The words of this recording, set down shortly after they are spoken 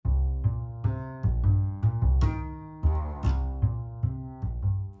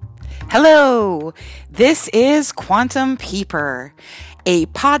Hello, this is Quantum Peeper, a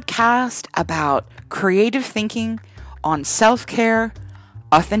podcast about creative thinking on self-care,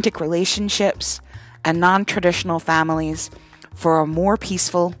 authentic relationships, and non-traditional families for a more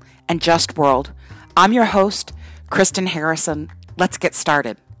peaceful and just world. I'm your host, Kristen Harrison. Let's get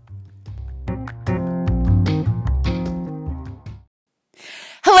started.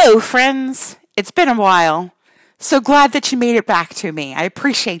 Hello, friends. It's been a while. So glad that you made it back to me. I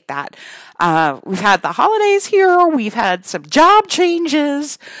appreciate that. We've had the holidays here. We've had some job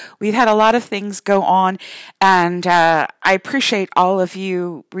changes. We've had a lot of things go on. And I appreciate all of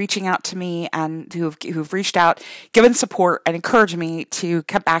you reaching out to me and who've reached out, given support, and encouraged me to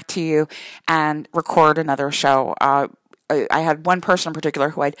come back to you and record another show. I had one person in particular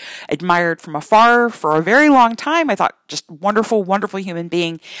who I'd admired from afar for a very long time. I thought just wonderful, wonderful human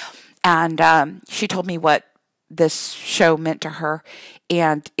being. And she told me what this show meant to her.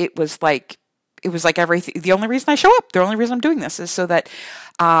 And it was like everything. The only reason I show up, the only reason I'm doing this is so that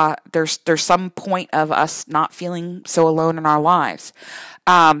there's some point of us not feeling so alone in our lives.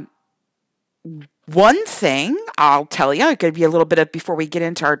 One thing I'll tell you, it could be a little bit of before we get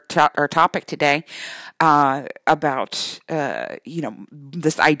into our topic today about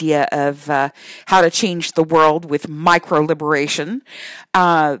this idea of how to change the world with micro liberation,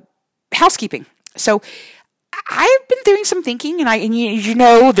 housekeeping. So I've been doing some thinking,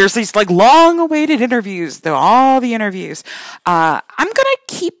 and there's these like long-awaited interviews, all the interviews. I'm gonna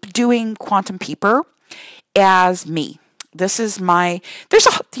keep doing Quantum Peeper as me. This is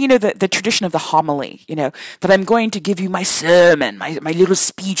the tradition of the homily, that I'm going to give you my sermon, my little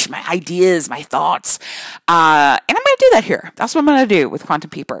speech, my ideas, my thoughts. And I'm going to do that here. That's what I'm going to do with Quantum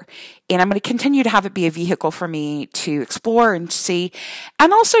Peeper. And I'm going to continue to have it be a vehicle for me to explore and see,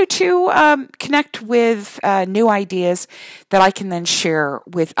 and also to connect with new ideas that I can then share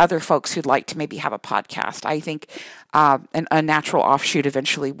with other folks who'd like to maybe have a podcast. I think a natural offshoot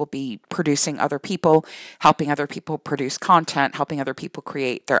eventually will be producing other people, helping other people produce content, helping other people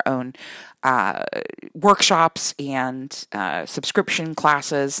create their own workshops and subscription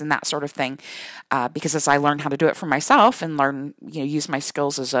classes and that sort of thing. Because as I learn how to do it for myself and learn, use my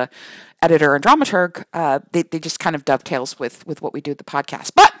skills as a editor and dramaturg, they just kind of dovetails with what we do at the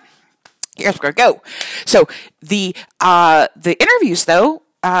podcast. But here's where I go. So the interviews, though,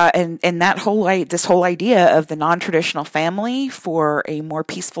 and this whole idea of the non-traditional family for a more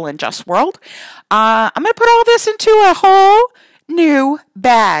peaceful and just world, I'm going to put all this into a whole new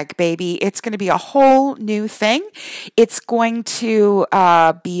bag, baby. It's going to be a whole new thing. It's going to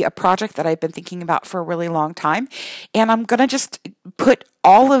be a project that I've been thinking about for a really long time, and I'm going to just put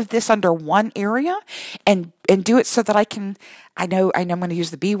all of this under one area and do it so that I can. I know I'm going to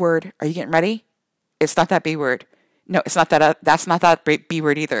use the B word. Are you getting ready? It's not that B word. No, it's not that. That's not that B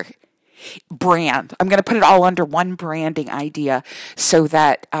word either. Brand. I'm going to put it all under one branding idea so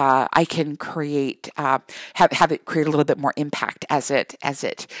that I can create, have it create a little bit more impact as it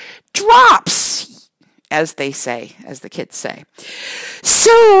drops, as they say, as the kids say.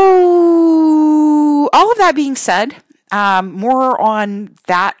 So, all of that being said, more on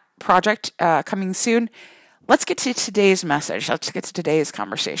that project coming soon. Let's get to today's message. Let's get to today's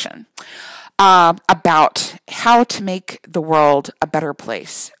conversation about how to make the world a better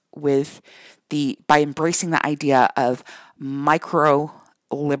place by embracing the idea of micro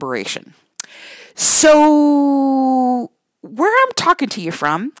liberation. So where I'm talking to you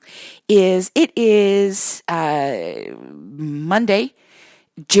from is Monday,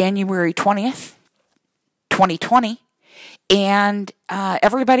 January 20th, 2020. And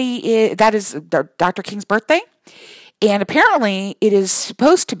that is Dr. King's birthday. And apparently it is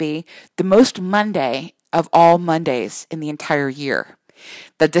supposed to be the most Monday of all Mondays in the entire year.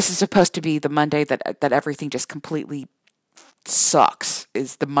 That this is supposed to be the Monday that everything just completely sucks,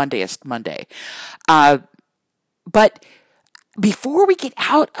 is the Mondayest Monday. But before we get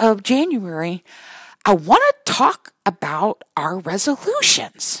out of January, I want to talk about our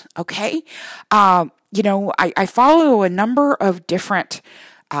resolutions, okay? I follow a number of different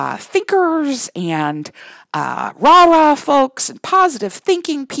thinkers and rah-rah folks and positive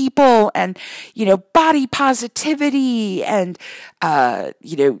thinking people and, body positivity and,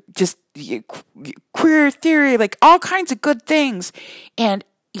 just queer theory, like all kinds of good things. And,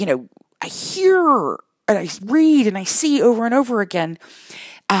 I hear and I read and I see over and over again,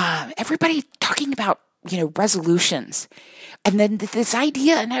 everybody talking about, resolutions. And then this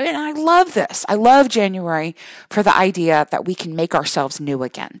idea, and I love this. I love January for the idea that we can make ourselves new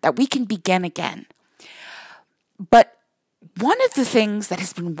again, that we can begin again. But one of the things that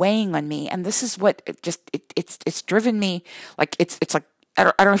has been weighing on me, and this is what it's driven me, like it's like I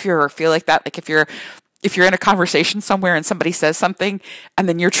don't know if you ever feel like that. Like if you're in a conversation somewhere and somebody says something and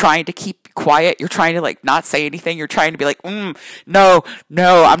then you're trying to keep quiet, you're trying to like not say anything. You're trying to be like, no,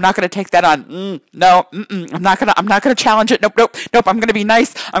 I'm not going to take that on. No, I'm not going to challenge it. Nope. I'm going to be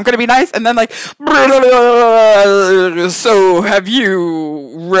nice. And then like, so have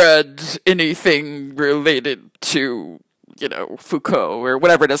you read anything related to, Foucault or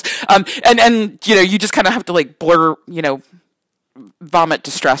whatever it is? And you just kind of have to like blur, vomit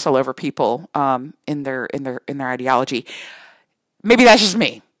distress all over people in their ideology. Maybe that's just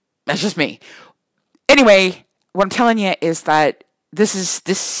me. Anyway, what I'm telling you is that this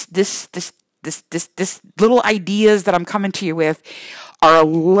little ideas that I'm coming to you with are a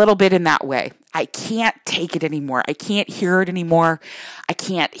little bit in that way. I can't take it anymore. I can't hear it anymore. I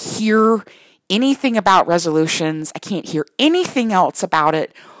can't hear anything about resolutions. I can't hear anything else about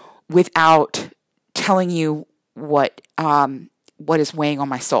it without telling you what is weighing on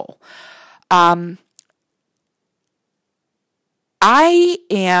my soul. I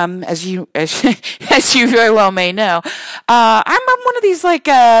am, as you very well may know, I'm one of these like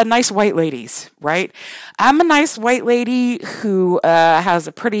nice white ladies, right? I'm a nice white lady who has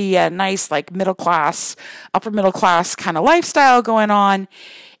a pretty nice like upper middle class kind of lifestyle going on,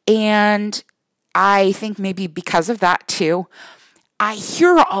 and I think maybe because of that too, I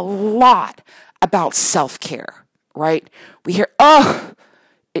hear a lot about self-care, right? We hear,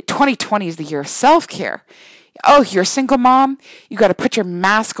 2020 is the year of self-care. Oh, you're a single mom? You got to put your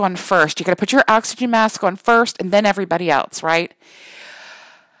mask on first. You got to put your oxygen mask on first and then everybody else, right?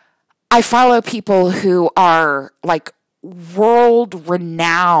 I follow people who are like world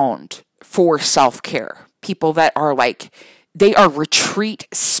renowned for self-care. People that are like, they are retreat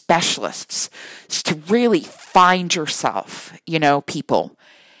specialists to really find yourself, people.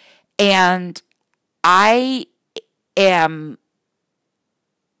 And I am,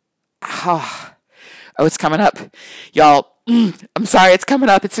 it's coming up, y'all. I'm sorry, it's coming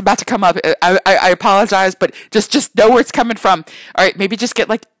up. It's about to come up. I apologize, but just know where it's coming from. All right, maybe just get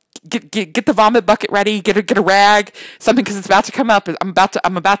the vomit bucket ready. Get a rag, something, because it's about to come up.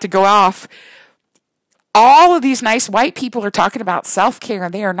 I'm about to go off. All of these nice white people are talking about self-care,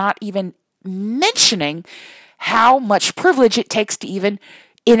 and they are not even mentioning how much privilege it takes to even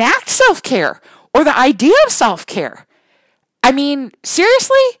enact self-care or the idea of self-care. I mean,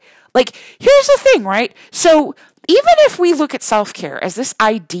 seriously? Like, here's the thing, right? So even if we look at self-care as this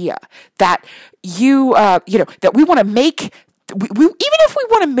idea that that we want to make, even if we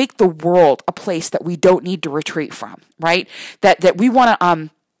want to make the world a place that we don't need to retreat from, right? That we want to,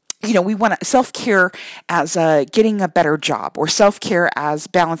 we want self-care as getting a better job, or self-care as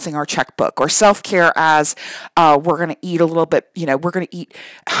balancing our checkbook, or self-care as we're going to eat a little bit, we're going to eat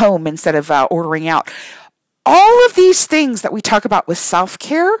home instead of ordering out. All of these things that we talk about with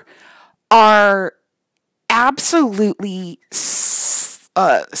self-care are absolutely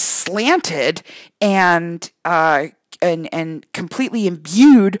slanted and completely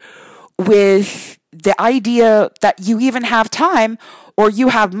imbued with the idea that you even have time, or you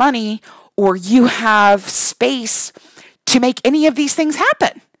have money, or you have space to make any of these things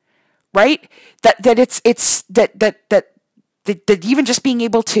happen, right? That even just being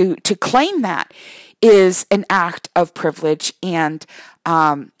able to claim that is an act of privilege and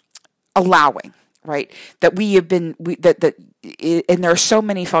allowing, right? That we have been, and there are so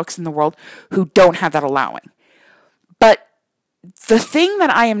many folks in the world who don't have that allowing. But the thing that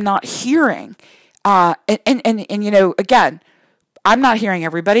I am not hearing, again, I'm not hearing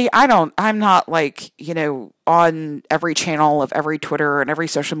everybody. I'm not like, on every channel of every Twitter and every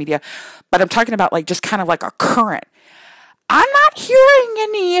social media, but I'm talking about like just kind of like a current. I'm not hearing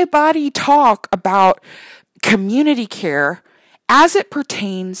anybody talk about community care as it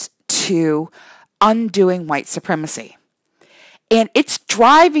pertains to undoing white supremacy. And it's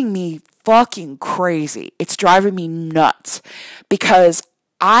driving me fucking crazy. It's driving me nuts, because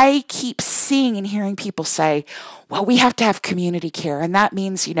I keep seeing and hearing people say, well, we have to have community care. And that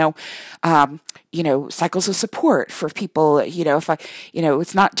means, cycles of support for people,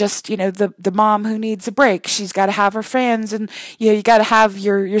 it's not just, the mom who needs a break. She's got to have her friends, and, you got to have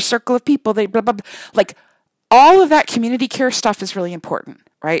your circle of people. They blah, blah, blah. Like, all of that community care stuff is really important,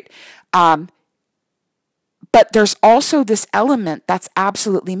 right? But there's also this element that's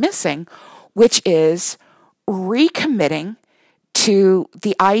absolutely missing, which is recommitting to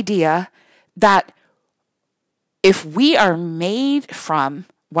the idea that if we are made from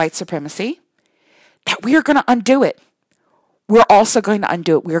white supremacy, that we are going to undo it. We're also going to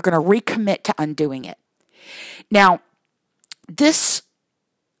undo it. We're going to recommit to undoing it. Now, this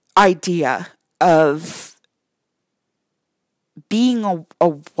idea of being a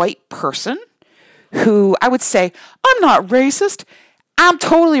white person who I would say, I'm not racist. I'm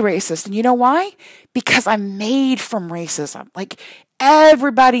totally racist. And you know why? Because I'm made from racism. Like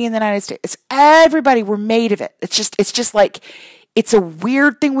everybody in the United States, everybody, we're made of it. It's just like, it's a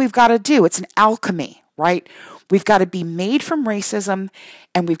weird thing we've got to do. It's an alchemy, right? We've got to be made from racism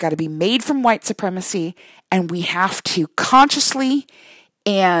and we've got to be made from white supremacy. And we have to consciously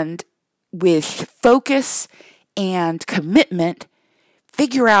and with focus and commitment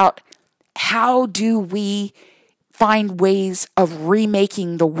figure out, how do we find ways of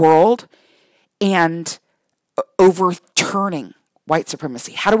remaking the world and overturning white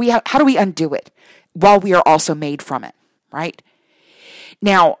supremacy? How do we undo it while we are also made from it, right?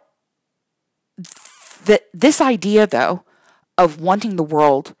 Now, this idea, though, of wanting the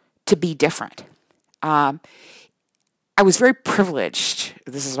world to be different, I was very privileged.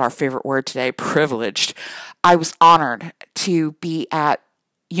 This is our favorite word today, privileged. I was honored to be at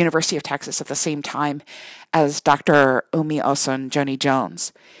University of Texas at the same time as Dr. Umi Osun Joni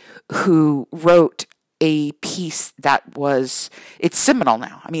Jones, who wrote a piece that it's seminal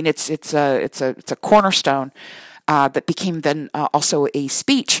now. I mean, it's a cornerstone that became then also a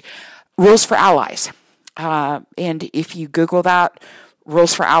speech, Rules for Allies. And if you Google that,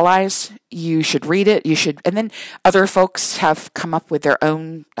 Rules for Allies, you should read it. And then other folks have come up with their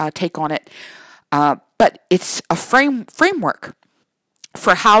own take on it. But it's a framework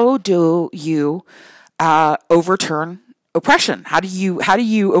for how do you overturn oppression? How do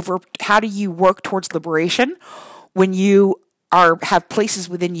you work towards liberation when you have places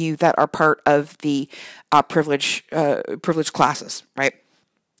within you that are part of the privileged classes, right?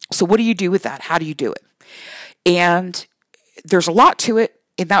 So what do you do with that? How do you do it? And there's a lot to it,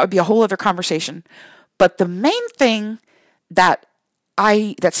 and that would be a whole other conversation. But the main thing that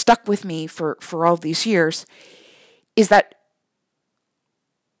stuck with me for all these years is that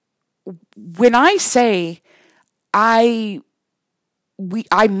when I say I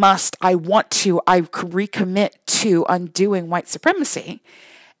recommit to undoing white supremacy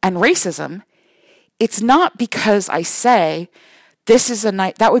and racism, it's not because I say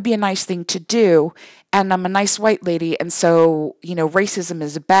that would be a nice thing to do, and I'm a nice white lady, and so, racism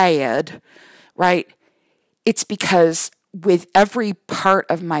is bad, right? It's because with every part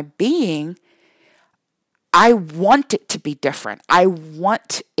of my being, I want it to be different. I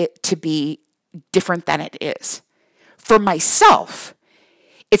want it to be different than it is. For myself,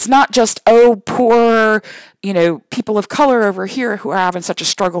 it's not just, oh, poor, people of color over here who are having such a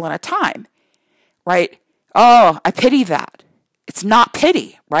struggle and a time, right? Oh, I pity that. It's not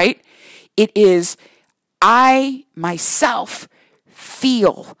pity, right? It is, I myself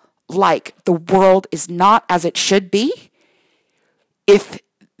feel like the world is not as it should be if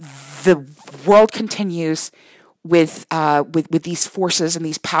the world continues with these forces and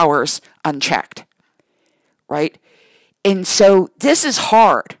these powers unchecked, right? And so this is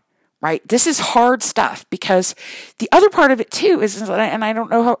hard, right? This is hard stuff, because the other part of it too is, and I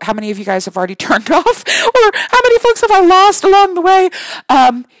don't know how many of you guys have already turned off, or how many folks have I lost along the way,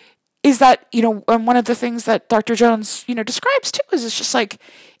 is that, one of the things that Dr. Jones, describes too is it's just like,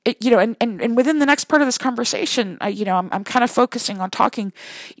 and within the next part of this conversation, I'm kind of focusing on talking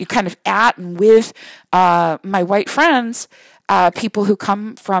kind of at and with my white friends, people who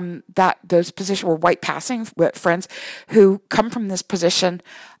come from those positions, or white passing friends who come from this position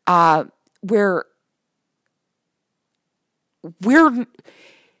where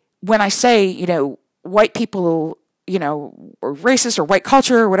when I say, white people, or racist or white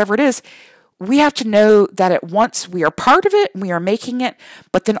culture or whatever it is, we have to know that at once we are part of it and we are making it,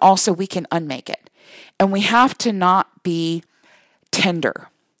 but then also we can unmake it. And we have to not be tender.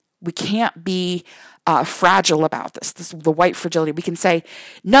 We can't be fragile about this. This is the white fragility. We can say,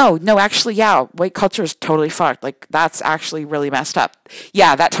 no, actually, yeah, white culture is totally fucked. Like, that's actually really messed up.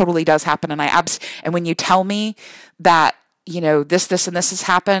 Yeah, that totally does happen. And and when you tell me that, this and this has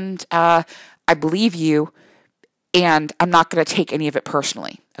happened, I believe you, and I'm not going to take any of it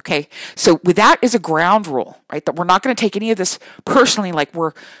personally. Okay. So with that is a ground rule, right? That we're not going to take any of this personally, like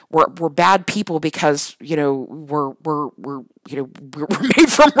we're bad people because, we're made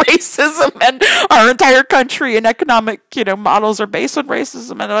from racism, and our entire country and economic, models are based on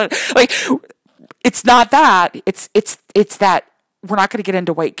racism. And like, it's not that. It's that we're not going to get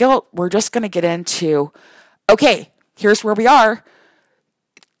into white guilt. We're just going to get into, okay, here's where we are.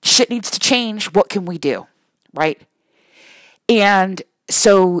 Shit needs to change. What can we do? Right? And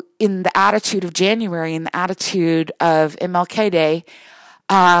so in the attitude of January, in the attitude of MLK Day,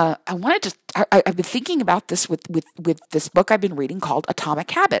 I've been thinking about this with this book I've been reading called Atomic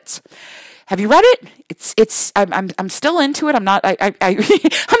Habits. Have you read it? I'm still into it. I'm not, I'm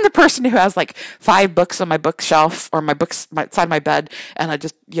the person who has like 5 books on my bookshelf or my books outside my bed. And I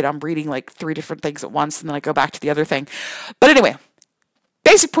just, I'm reading like 3 different things at once and then I go back to the other thing. But anyway,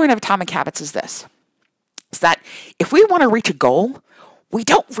 basic point of Atomic Habits is this, is that if we want to reach a goal, we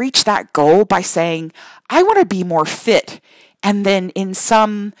don't reach that goal by saying, I want to be more fit. And then in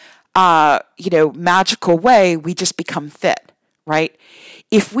some, magical way, we just become fit, right?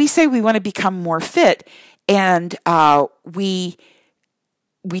 If we say we want to become more fit and we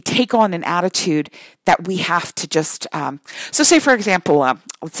take on an attitude that we have to just, so say for example,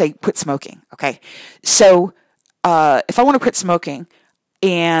 let's say quit smoking, okay? So if I want to quit smoking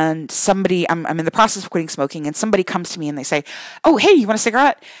and I'm in the process of quitting smoking and somebody comes to me and they say, oh, hey, you want a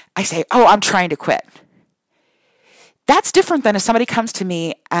cigarette? I say, oh, I'm trying to quit. That's different than if somebody comes to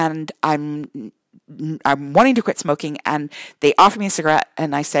me and I'm wanting to quit smoking and they offer me a cigarette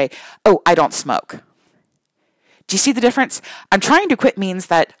and I say, oh, I don't smoke. Do you see the difference? I'm trying to quit means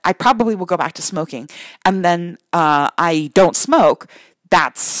that I probably will go back to smoking and then I don't smoke.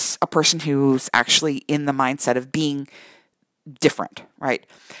 That's a person who's actually in the mindset of being different, right?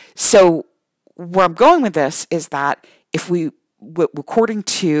 So where I'm going with this is that if we, according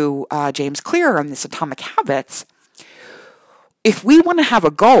to James Clear on this Atomic Habits, if we want to have a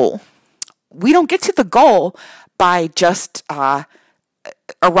goal, we don't get to the goal by just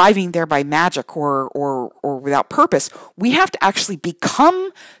arriving there by magic or without purpose. We have to actually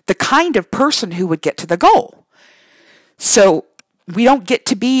become the kind of person who would get to the goal. So we don't get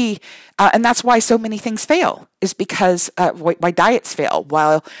to be, and that's why so many things fail, is because why diets fail,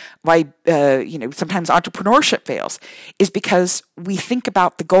 why sometimes entrepreneurship fails, is because we think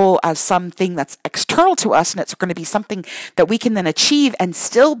about the goal as something that's external to us, and it's going to be something that we can then achieve and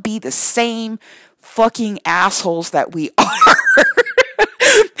still be the same fucking assholes that we are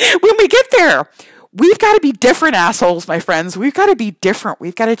when we get there. We've got to be different assholes, my friends. We've got to be different.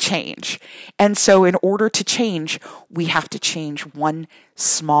 We've got to change. And so in order to change, we have to change one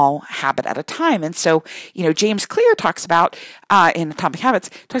small habit at a time. And so, James Clear talks about, in Atomic Habits,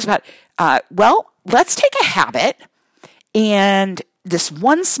 talks about, let's take a habit and this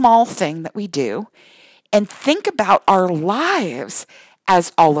one small thing that we do and think about our lives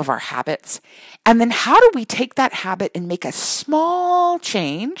as all of our habits. And then how do we take that habit and make a small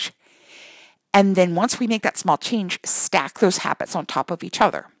change? And then once we make that small change, stack those habits on top of each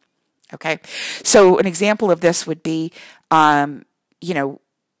other. Okay. So an example of this would be, I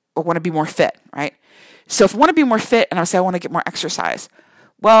want to be more fit, right? So if I want to be more fit and I say I want to get more exercise,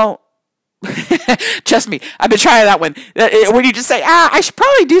 well, trust me, I've been trying that one. When you just say, I should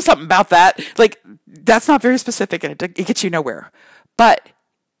probably do something about that. Like, that's not very specific and it gets you nowhere. But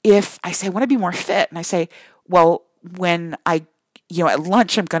if I say I want to be more fit and I say, well, when at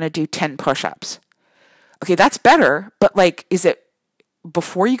lunch, I'm going to do 10 push-ups. Okay, that's better, but is it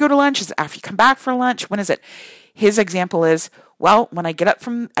before you go to lunch? Is it after you come back for lunch? When is it? His example is, well, when I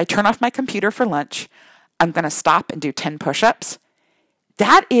turn off my computer for lunch, I'm going to stop and do 10 push-ups.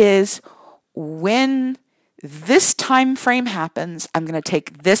 That is when this time frame happens, I'm going to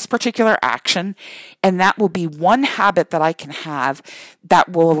take this particular action, and that will be one habit that I can have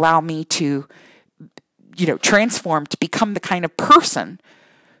that will allow me to transform to become the kind of person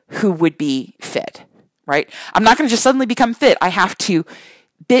who would be fit, right? I'm not going to just suddenly become fit. I have to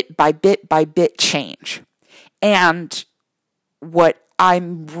bit by bit change. And what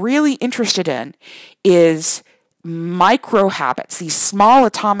I'm really interested in is micro habits, these small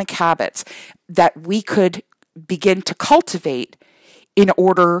atomic habits that we could begin to cultivate in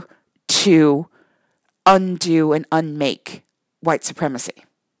order to undo and unmake white supremacy.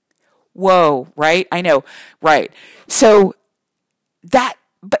 Whoa, right? I know, right. So that,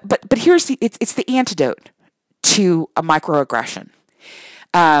 but here's it's the antidote to a microaggression.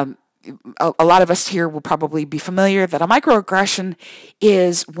 A lot of us here will probably be familiar that a microaggression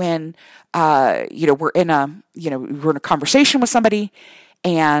is when, we're in a conversation with somebody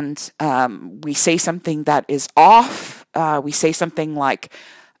and, we say something that is off. We say something like,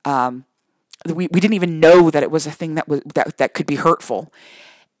 we didn't even know that it was a thing that could be hurtful.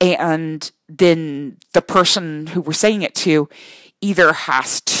 And then the person who we're saying it to either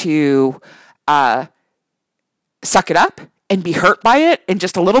has to suck it up and be hurt by it and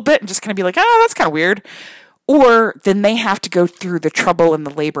just a little bit and just kind of be like, oh, that's kind of weird. Or then they have to go through the trouble and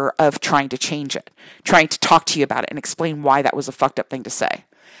the labor of trying to change it, trying to talk to you about it and explain why that was a fucked up thing to say.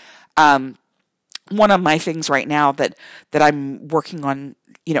 One of my things right now that I'm working on,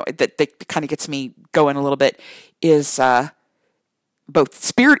 that kind of gets me going a little bit is both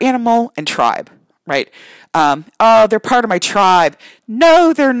spirit animal and tribe, right? Oh, they're part of my tribe.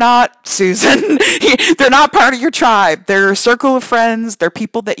 No, they're not, Susan. They're not part of your tribe. They're a circle of friends. They're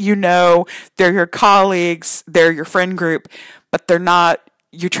people that you know. They're your colleagues. They're your friend group, but they're not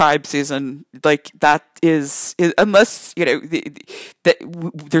your tribe, Susan. Like that is unless,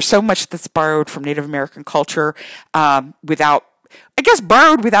 there's so much that's borrowed from Native American culture,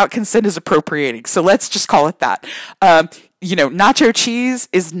 borrowed without consent is appropriating. So let's just call it that. Nacho cheese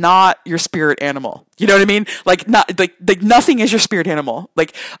is not your spirit animal. You know what I mean? Like nothing is your spirit animal.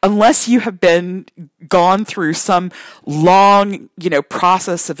 Like unless you have gone through some long,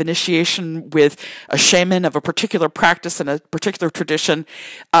 process of initiation with a shaman of a particular practice and a particular tradition.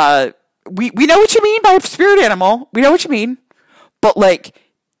 We know what you mean by spirit animal. We know what you mean. But like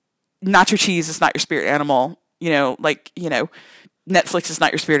nacho cheese is not your spirit animal. Netflix is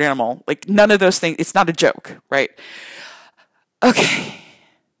not your spirit animal. Like none of those things. It's not a joke, right? Okay.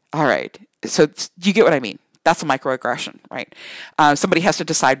 All right. So you get what I mean. That's a microaggression, right? Somebody has to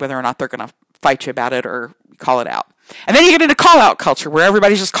decide whether or not they're going to fight you about it or call it out. And then you get into call-out culture where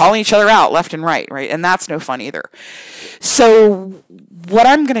everybody's just calling each other out left and right? And that's no fun either. So what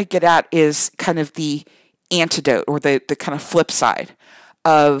I'm going to get at is kind of the antidote or the kind of flip side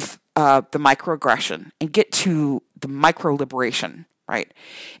of the microaggression and get to the micro-liberation. Right.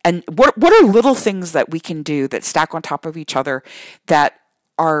 And what are little things that we can do that stack on top of each other that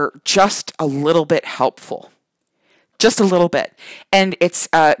are just a little bit helpful? Just a little bit. And it's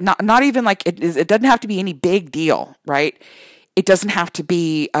not even like it doesn't have to be any big deal, right? It doesn't have to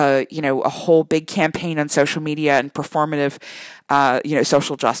be a whole big campaign on social media and performative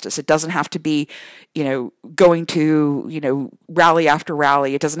social justice. It doesn't have to be going to rally after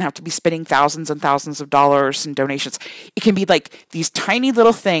rally. It doesn't have to be spending thousands and thousands of dollars in donations. It can be like these tiny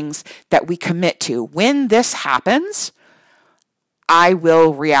little things that we commit to. When this happens, I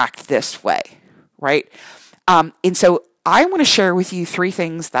will react this way, right? And so I want to share with you 3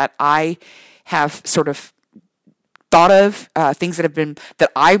 things that I have sort of thought of, things that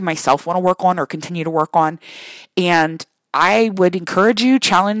I myself want to work on or continue to work on. And I would encourage you,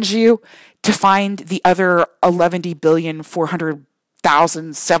 challenge you to find the other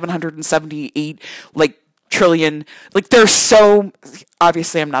 11,400,778 trillion. Like there's so,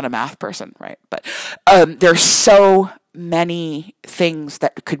 obviously I'm not a math person, right? But there's so many things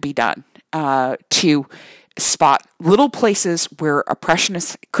that could be done to spot little places where oppression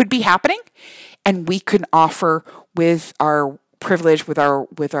could be happening, and we can offer with our privilege, with our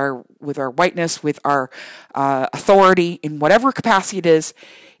whiteness, with our authority in whatever capacity it is,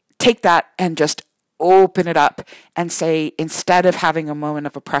 take that and just open it up and say, instead of having a moment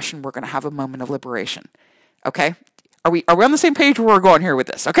of oppression, we're going to have a moment of liberation. Okay? Are we on the same page where we're going here with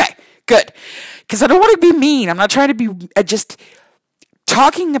this? Okay, good. Because I don't want to be mean. I'm not trying to be just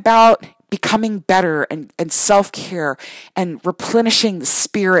talking about becoming better and self-care and replenishing the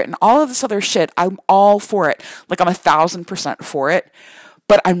spirit and all of this other shit. I'm all for it. Like I'm 1,000% for it.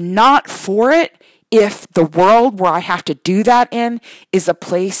 But I'm not for it if the world where I have to do that in is a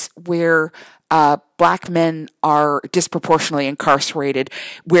place where Black men are disproportionately incarcerated,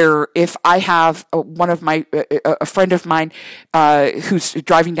 where if I have a friend of mine who's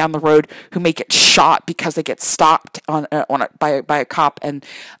driving down the road who may get shot because they get stopped by a cop and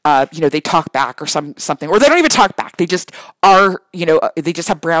they talk back or something, or they don't even talk back, they just are, they just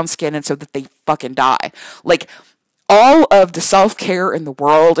have brown skin and so that they fucking die. Like all of the self-care in the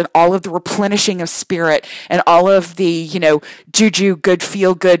world and all of the replenishing of spirit and all of the juju, good,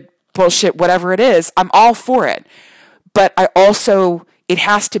 feel good bullshit, whatever it is, I'm all for it. But it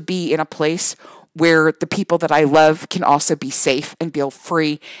has to be in a place where the people that I love can also be safe and feel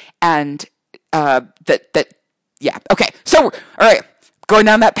free and yeah. Okay. So, all right, going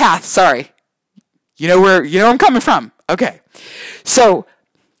down that path. Sorry. You know where I'm coming from. Okay. So,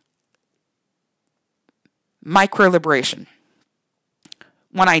 micro-liberation.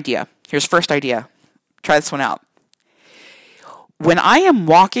 One idea. Here's first idea. Try this one out. When I am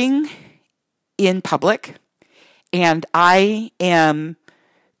walking in public and I am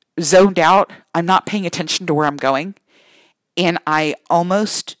zoned out, I'm not paying attention to where I'm going, and I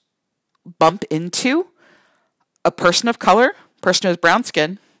almost bump into a person of color, person who has brown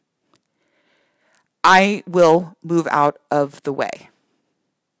skin, I will move out of the way.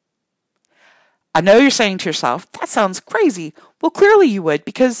 I know you're saying to yourself, that sounds crazy. Well, clearly you would,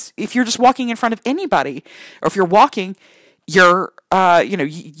 because if you're just walking in front of anybody, or if you're walking, you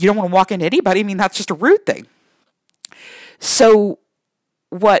don't want to walk into anybody. I mean, that's just a rude thing. So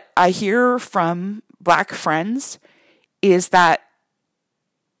what I hear from Black friends is that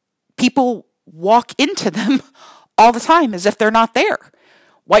people walk into them all the time as if they're not there.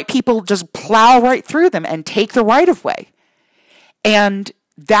 White people just plow right through them and take the right of way. And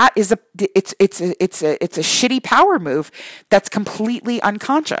that is it's a shitty power move that's completely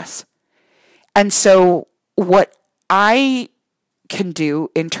unconscious. And so what I can do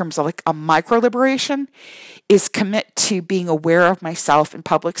in terms of like a micro liberation is commit to being aware of myself in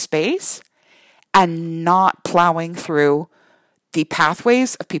public space and not plowing through the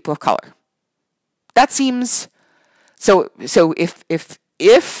pathways of people of color. That seems so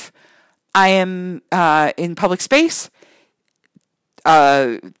if I am in public space,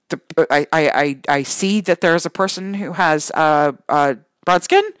 I see that there's a person who has broad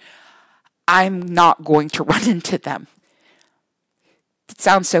skin, I'm not going to run into them. It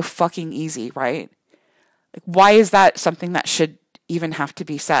sounds so fucking easy, right? Like, why is that something that should even have to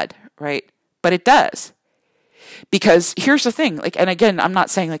be said, right? But it does. Because here's the thing, like, and again, I'm not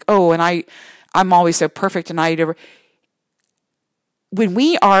saying like, oh, and I'm always so perfect and I never. When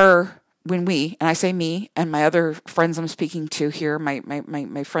we, and I say me and my other friends I'm speaking to here,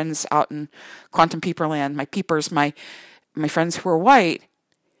 my friends out in Quantum Peeper land, my peepers, my friends who are white,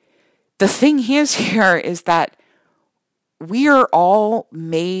 the thing here is that we are all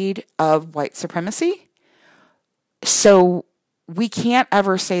made of white supremacy. So we can't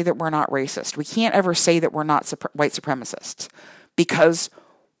ever say that we're not racist. We can't ever say that we're not white supremacists, because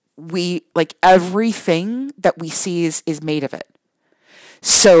we, like, everything that we see is made of it.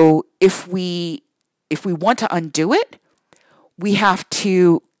 So if we want to undo it, we have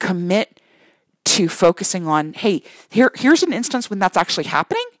to commit to focusing on, hey, here's an instance when that's actually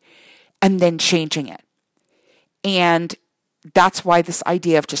happening, and then changing it. And that's why this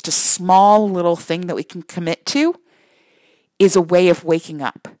idea of just a small little thing that we can commit to is a way of waking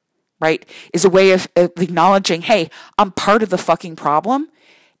up, right? Is a way of acknowledging, hey, I'm part of the fucking problem,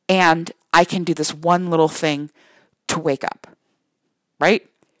 and I can do this one little thing to wake up, right?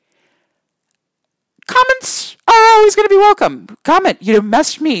 Comments are always going to be welcome. Comment,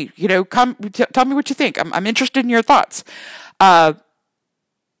 message me, come tell me what you think. I'm interested in your thoughts. But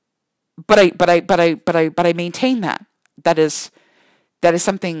I maintain that. That is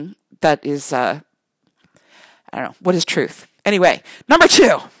something that is, I don't know, what is truth? Anyway, number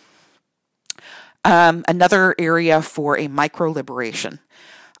 2, another area for a micro liberation.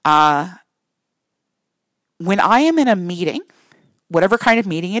 When I am in a meeting, whatever kind of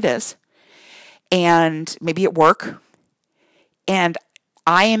meeting it is, and maybe at work, and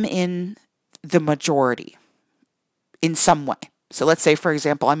I am in the majority in some way. So let's say, for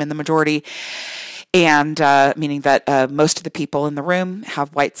example, I'm in the majority, and meaning that most of the people in the room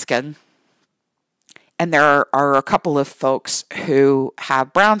have white skin, and there are a couple of folks who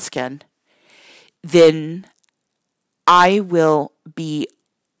have brown skin, then I will be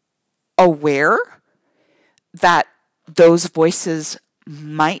aware that those voices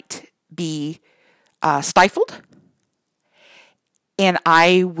might be stifled, and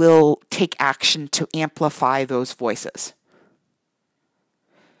I will take action to amplify those voices.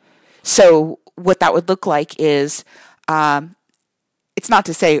 So what that would look like is, it's not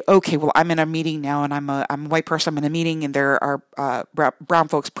to say, okay, well, I'm in a meeting now, and I'm a white person, I'm in a meeting, and there are brown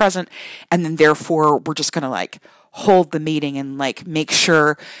folks present, and then therefore we're just going to like hold the meeting and like make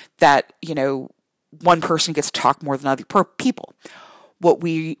sure that one person gets to talk more than other people.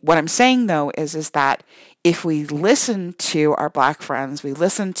 What I'm saying though is that if we listen to our Black friends, we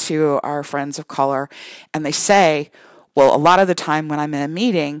listen to our friends of color, and they say, well, a lot of the time when I'm in a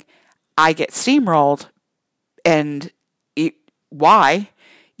meeting, I get steamrolled, and why?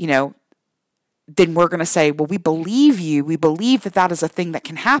 Then we're going to say, well, we believe you. We believe that is a thing that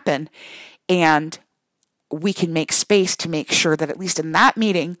can happen, and we can make space to make sure that at least in that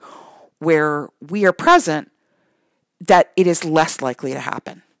meeting where we are present, that it is less likely to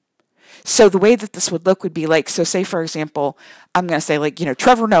happen. So the way that this would look would be like, so say for example, I'm going to say like,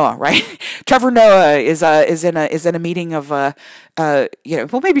 Trevor Noah, right? Trevor Noah is in a meeting of, well,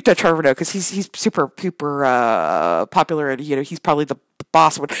 maybe to Trevor Noah, because he's super popular, and, he's probably the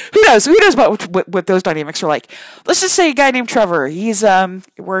boss. Who knows what those dynamics are like. Let's just say a guy named Trevor, he's,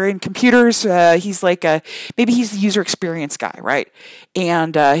 we're in computers. He's like maybe he's the user experience guy, right?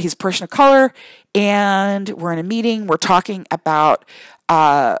 And, he's a person of color, and we're in a meeting. We're talking about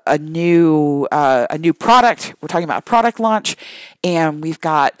a new product. We're talking about a product launch, and we've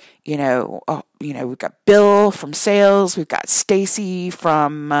got we've got Bill from sales, we've got Stacy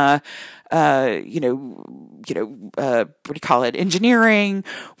from what do you call it, engineering.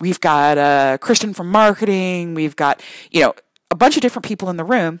 We've got Kristen from marketing. We've got a bunch of different people in the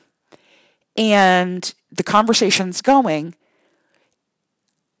room, and the conversation's going.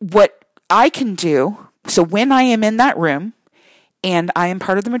 What I can do So when I am in that room and I am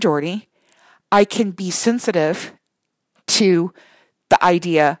part of the majority, I can be sensitive to the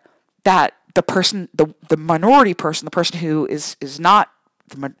idea that the person, the minority person, the person who is not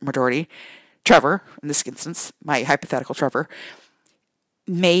the majority, Trevor, in this instance, my hypothetical Trevor,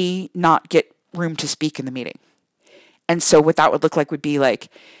 may not get room to speak in the meeting. And so what that would look like would be like,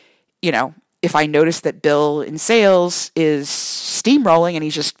 if I notice that Bill in sales is steamrolling and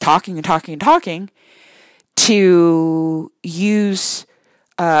he's just talking and talking and talking, to use,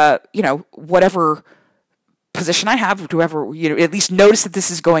 whatever position I have, whoever, at least notice that this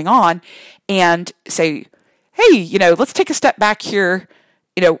is going on and say, hey, let's take a step back here.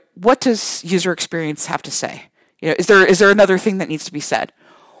 What does user experience have to say? Is there another thing that needs to be said?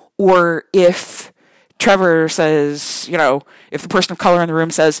 Or if Trevor says, if the person of color in the room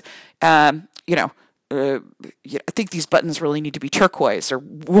says, I think these buttons really need to be turquoise, or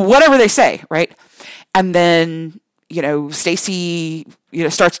whatever they say, right? And then, Stacy,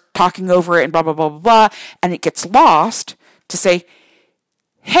 starts talking over it and blah, blah, blah, blah, blah, and it gets lost, to say,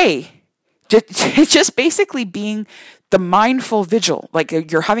 hey, just basically being the mindful vigil, like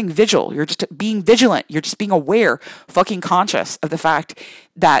you're having vigil, you're just being vigilant, you're just being aware, fucking conscious of the fact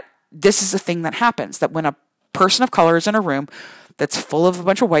that this is a thing that happens, that when a person of color is in a room that's full of a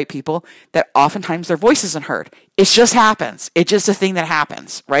bunch of white people, that oftentimes their voice isn't heard. It just happens. It's just a thing that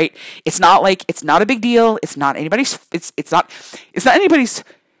happens, right? It's not a big deal. It's not anybody's, it's not anybody's,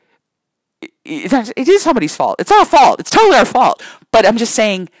 it is somebody's fault. It's our fault. It's totally our fault. But I'm just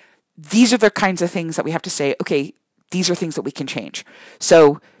saying, these are the kinds of things that we have to say, okay, these are things that we can change.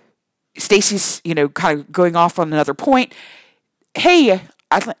 So Stacy's, kind of going off on another point. Hey,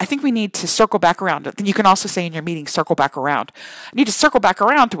 I think we need to circle back around. You can also say in your meeting, circle back around. I need to circle back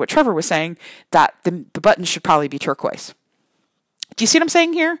around to what Trevor was saying, that the button should probably be turquoise. Do you see what I'm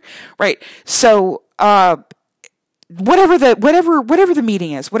saying here? Right. So, whatever the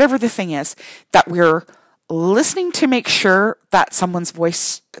meeting is, whatever the thing is, that we're listening to make sure that someone's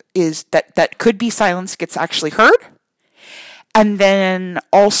voice is, that could be silenced, gets actually heard. And then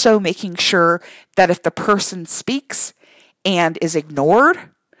also making sure that if the person speaks and is ignored,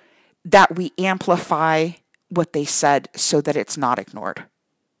 that we amplify what they said so that it's not ignored.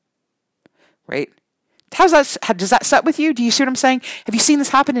 Right? Does that set with you? Do you see what I'm saying? Have you seen this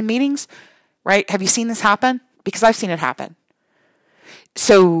happen in meetings? Right? Have you seen this happen? Because I've seen it happen.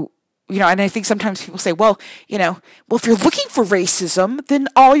 So, and I think sometimes people say, well, if you're looking for racism, then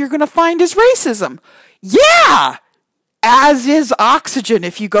all you're going to find is racism. Yeah! As is oxygen.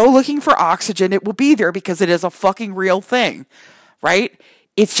 If you go looking for oxygen, it will be there because it is a fucking real thing, right?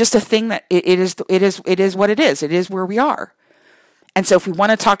 It's just a thing that it is what it is. It is where we are. And so if we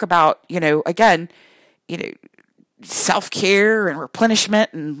want to talk about, self-care and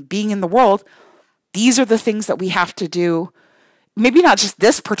replenishment and being in the world, these are the things that we have to do. Maybe not just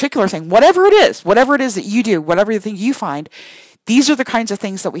this particular thing, whatever it is that you do, whatever thing you find, these are the kinds of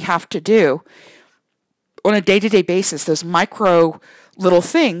things that we have to do on a day-to-day basis, those micro little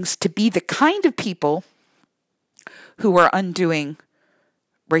things, to be the kind of people who are undoing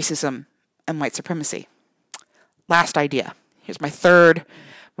racism and white supremacy. Last idea. Here's my third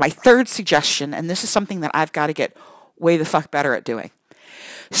suggestion, and this is something that I've got to get way the fuck better at doing.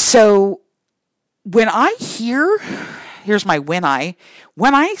 So when I hear, here's my when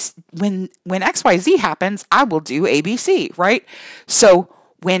XYZ happens, I will do ABC, right? So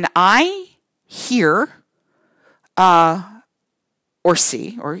when I hear or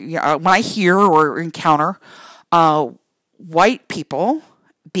see, or when I hear or encounter white people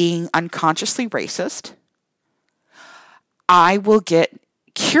being unconsciously racist, I will get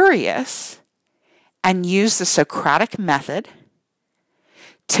curious and use the Socratic method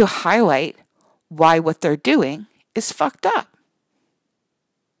to highlight why what they're doing is fucked up.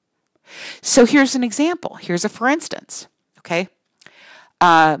 So here's an example. Here's a for instance. Okay.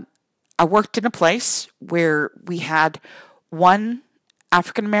 I worked in a place where we had one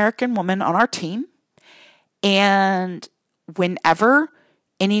African-American woman on our team, and whenever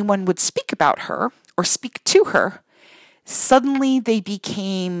anyone would speak about her or speak to her, suddenly they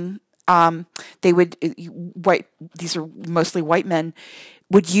became, these are mostly white men,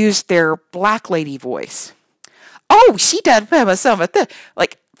 would use their black lady voice. Oh, she did some of this.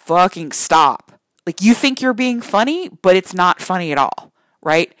 Like, fucking stop. Like, you think you're being funny, but it's not funny at all,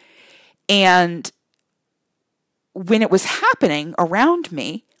 right? And when it was happening around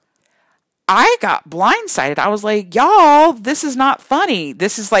me, I got blindsided. I was like, y'all, this is not funny.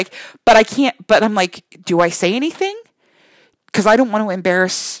 This is like, but I'm like, do I say anything? Because I don't want to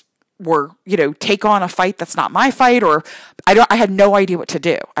embarrass take on a fight that's not my fight, or I had no idea what to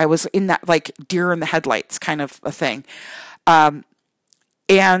do. I was in that like deer in the headlights kind of a thing. And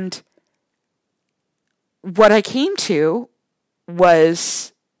what I came to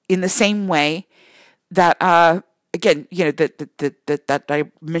was in the same way that, again, that I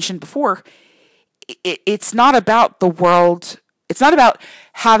mentioned before, it's not about the world. It's not about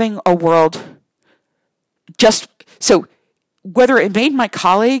having a world just so whether it made my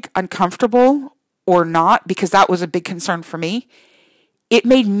colleague uncomfortable or not, because that was a big concern for me. It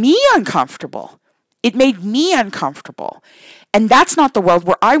made me uncomfortable. It made me uncomfortable. And that's not the world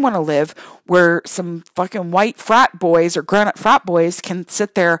where I want to live, where some fucking white frat boys or grown-up frat boys can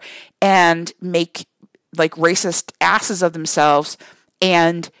sit there and make like racist asses of themselves,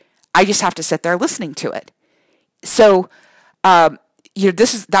 and I just have to sit there listening to it. So, that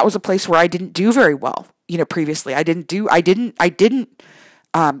was a place where I didn't do very well. Previously, I didn't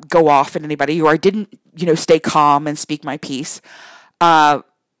go off at anybody, or I didn't, stay calm and speak my piece. But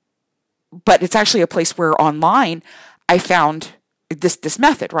it's actually a place where online I found this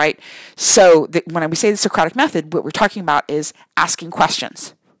method, right? So when we say the Socratic method, what we're talking about is asking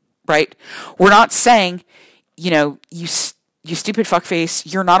questions, right? We're not saying, you stupid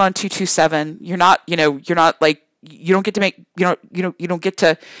fuckface, you're not on 227, you're not like, you don't get to make, you don't get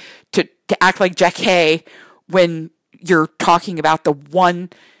to act like Jack Hay when you're talking about the one,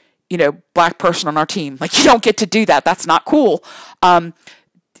 black person on our team. Like, you don't get to do that. That's not cool.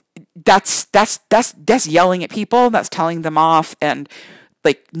 That's yelling at people. That's telling them off. And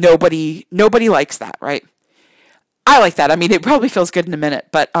like, nobody likes that, right? I like that. I mean, it probably feels good in a minute,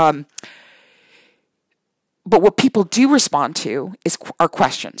 but what people do respond to are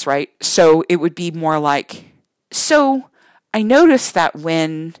questions, right? So it would be more like, so I noticed that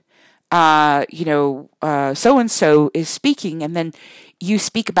when, so-and-so is speaking, and then you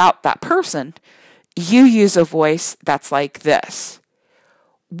speak about that person, you use a voice that's like this.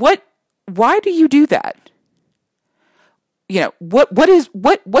 Why do you do that? What is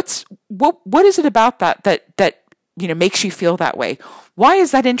it about that makes you feel that way? Why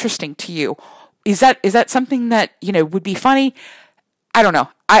is that interesting to you? Is that something that, would be funny? I don't know.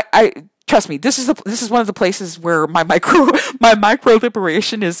 I trust me, this is one of the places where my micro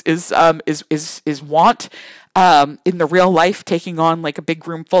liberation is want in the real life, taking on like a big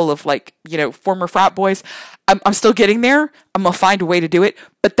room full of like, former frat boys. I'm still getting there. I'm gonna find a way to do it,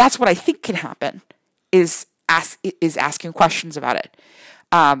 but that's what I think can happen is asking questions about it.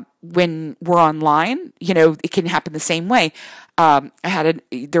 When we're online, it can happen the same way.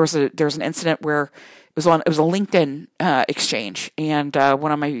 There was an incident where it was a LinkedIn exchange, and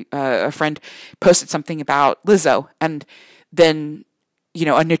one of my a friend posted something about Lizzo, and then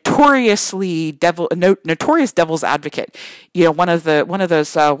a notorious devil's advocate, one of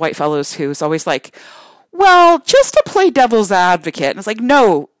those white fellows who's always like, well, just to play devil's advocate, and it's like,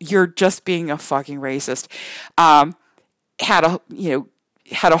 no, you're just being a fucking racist. Had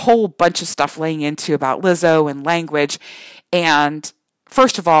a whole bunch of stuff laying into about Lizzo and language, and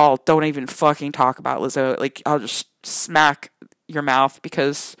first of all, don't even fucking talk about Lizzo. Like, I'll just smack your mouth,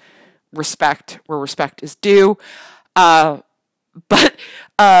 because respect where respect is due. But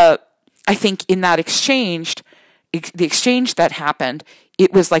I think in that exchange, the exchange that happened,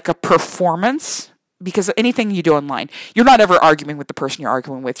 it was like a performance, because anything you do online, you're not ever arguing with the person you're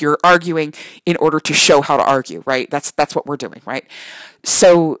arguing with. You're arguing in order to show how to argue, right? That's what we're doing, right?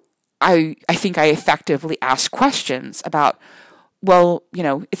 So I think I effectively asked questions about, well,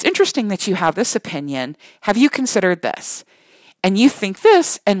 it's interesting that you have this opinion. Have you considered this? And you think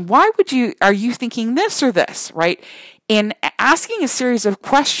this, and are you thinking this or this, right? And asking a series of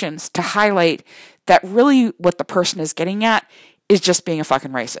questions to highlight that really what the person is getting at is just being a fucking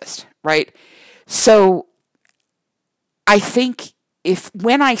racist, right? So I think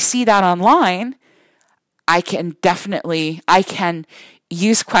when I see that online, I can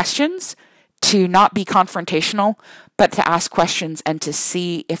use questions to not be confrontational, but to ask questions and to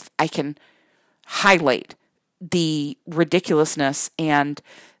see if I can highlight the ridiculousness and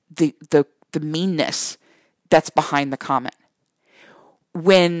the meanness that's behind the comment.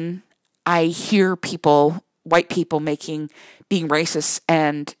 When I hear white people being racist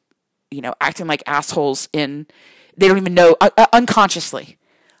and, acting like assholes they don't even know, unconsciously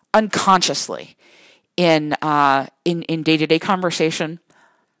in day-to-day conversation,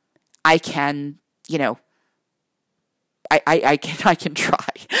 I can, I can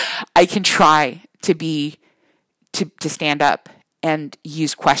try to stand up and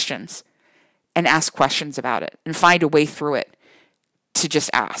use questions and ask questions about it and find a way through it, to just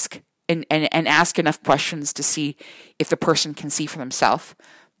ask and ask enough questions to see if the person can see for themselves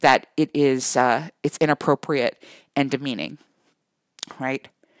that it's inappropriate and demeaning, right?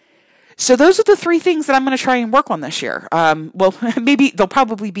 So those are the three things that I'm going to try and work on this year. Well, maybe there'll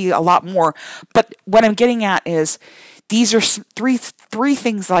probably be a lot more, but what I'm getting at is these are three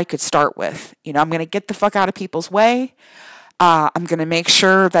things that I could start with. I'm going to get the fuck out of people's way. I'm going to make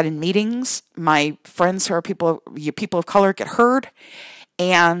sure that in meetings, my friends who are people of color get heard,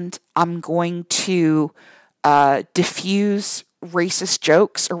 and I'm going to diffuse racist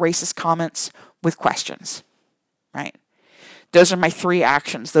jokes or racist comments with questions, right? Those are my 3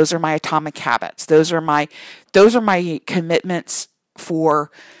 actions. Those are my atomic habits. Those are my commitments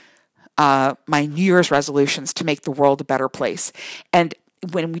for my New Year's resolutions to make the world a better place. And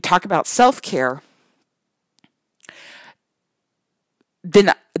when we talk about self-care,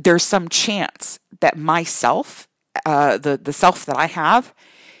 then there's some chance that myself, the self that I have,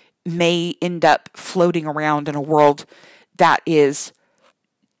 may end up floating around in a world that is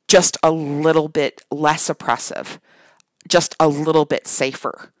just a little bit less oppressive, just a little bit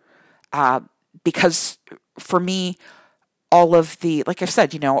safer. Because for me, all of the, like I've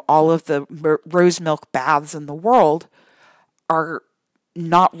said, all of the rose milk baths in the world are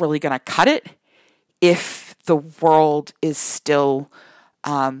not really going to cut it if the world is still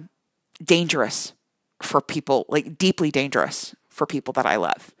dangerous for people, like deeply dangerous for people that I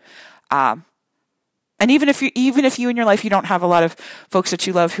love. And even if you in your life, you don't have a lot of folks that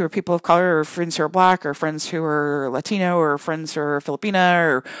you love who are people of color, or friends who are Black, or friends who are Latino, or friends who are Filipina,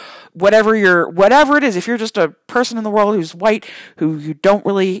 or whatever it is, if you're just a person in the world who's white, who you don't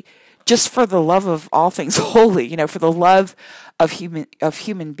really, just for the love of all things holy, for the love of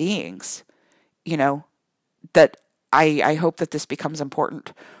human beings, that I hope that this becomes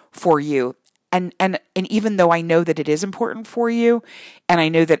important for you. And even though I know that it is important for you, and I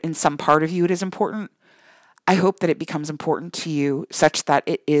know that in some part of you it is important, I hope that it becomes important to you such that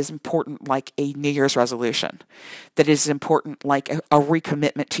it is important like a New Year's resolution, that it is important like a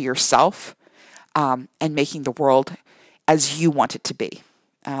recommitment to yourself, and making the world as you want it to be,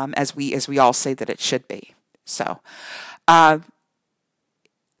 as we all say that it should be. So,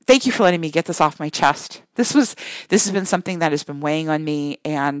 thank you for letting me get this off my chest. This has been something that has been weighing on me,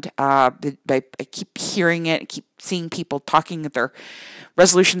 and I keep hearing it, keep seeing people talking at their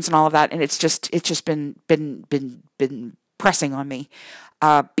resolutions and all of that, and it's just been pressing on me.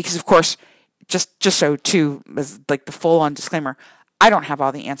 Because of course, just so too, as like the full on disclaimer, I don't have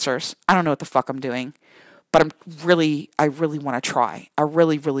all the answers. I don't know what the fuck I'm doing, but I really want to try. I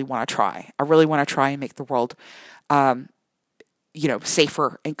really want to try. I really want to try and make the world,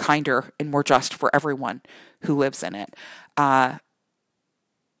 safer and kinder and more just for everyone who lives in it. And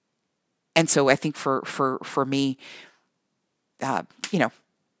so I think for me,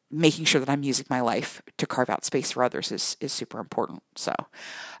 making sure that I'm using my life to carve out space for others is super important. So,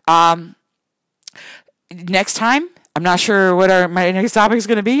 next time, I'm not sure what my next topic is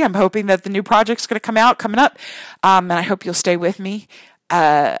going to be. I'm hoping that the new project's going to coming up. And I hope you'll stay with me.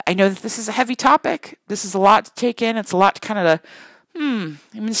 I know that this is a heavy topic. This is a lot to take in. It's a lot to kind of, I'm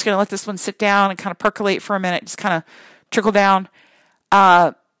just going to let this one sit down and kind of percolate for a minute, just kind of trickle down.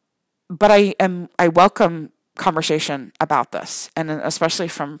 But I welcome conversation about this, and especially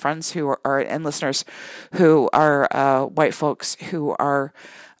from friends who are and listeners who are white folks who are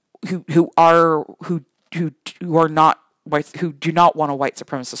not white, who do not want a white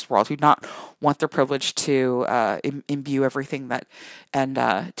supremacist world, who do not want their privilege to imbue everything that, and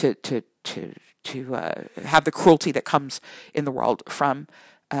to have the cruelty that comes in the world from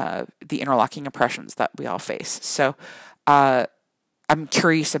the interlocking oppressions that we all face. So I'm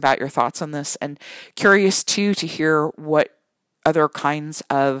curious about your thoughts on this, and curious too to hear what other kinds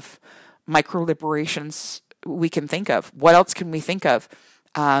of micro liberations we can think of. What else can we think of?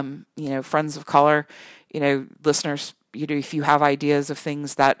 Friends of color, listeners, if you have ideas of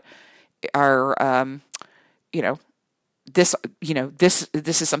things that are, this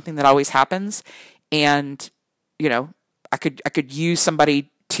is something that always happens, and I could use somebody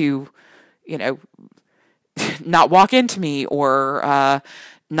to, not walk into me, or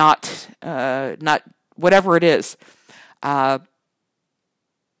not whatever it is.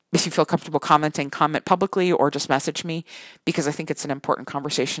 If you feel comfortable commenting, comment publicly, or just message me, because I think it's an important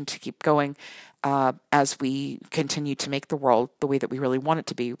conversation to keep going as we continue to make the world the way that we really want it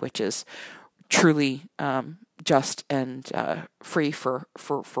to be, which is truly just and free for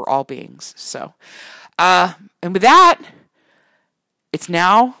all beings. So, and with that, it's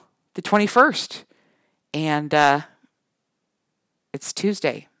now the 21st, and it's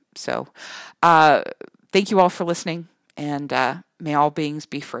Tuesday. So, thank you all for listening, and may all beings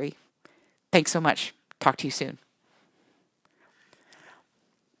be free. Thanks so much. Talk to you soon.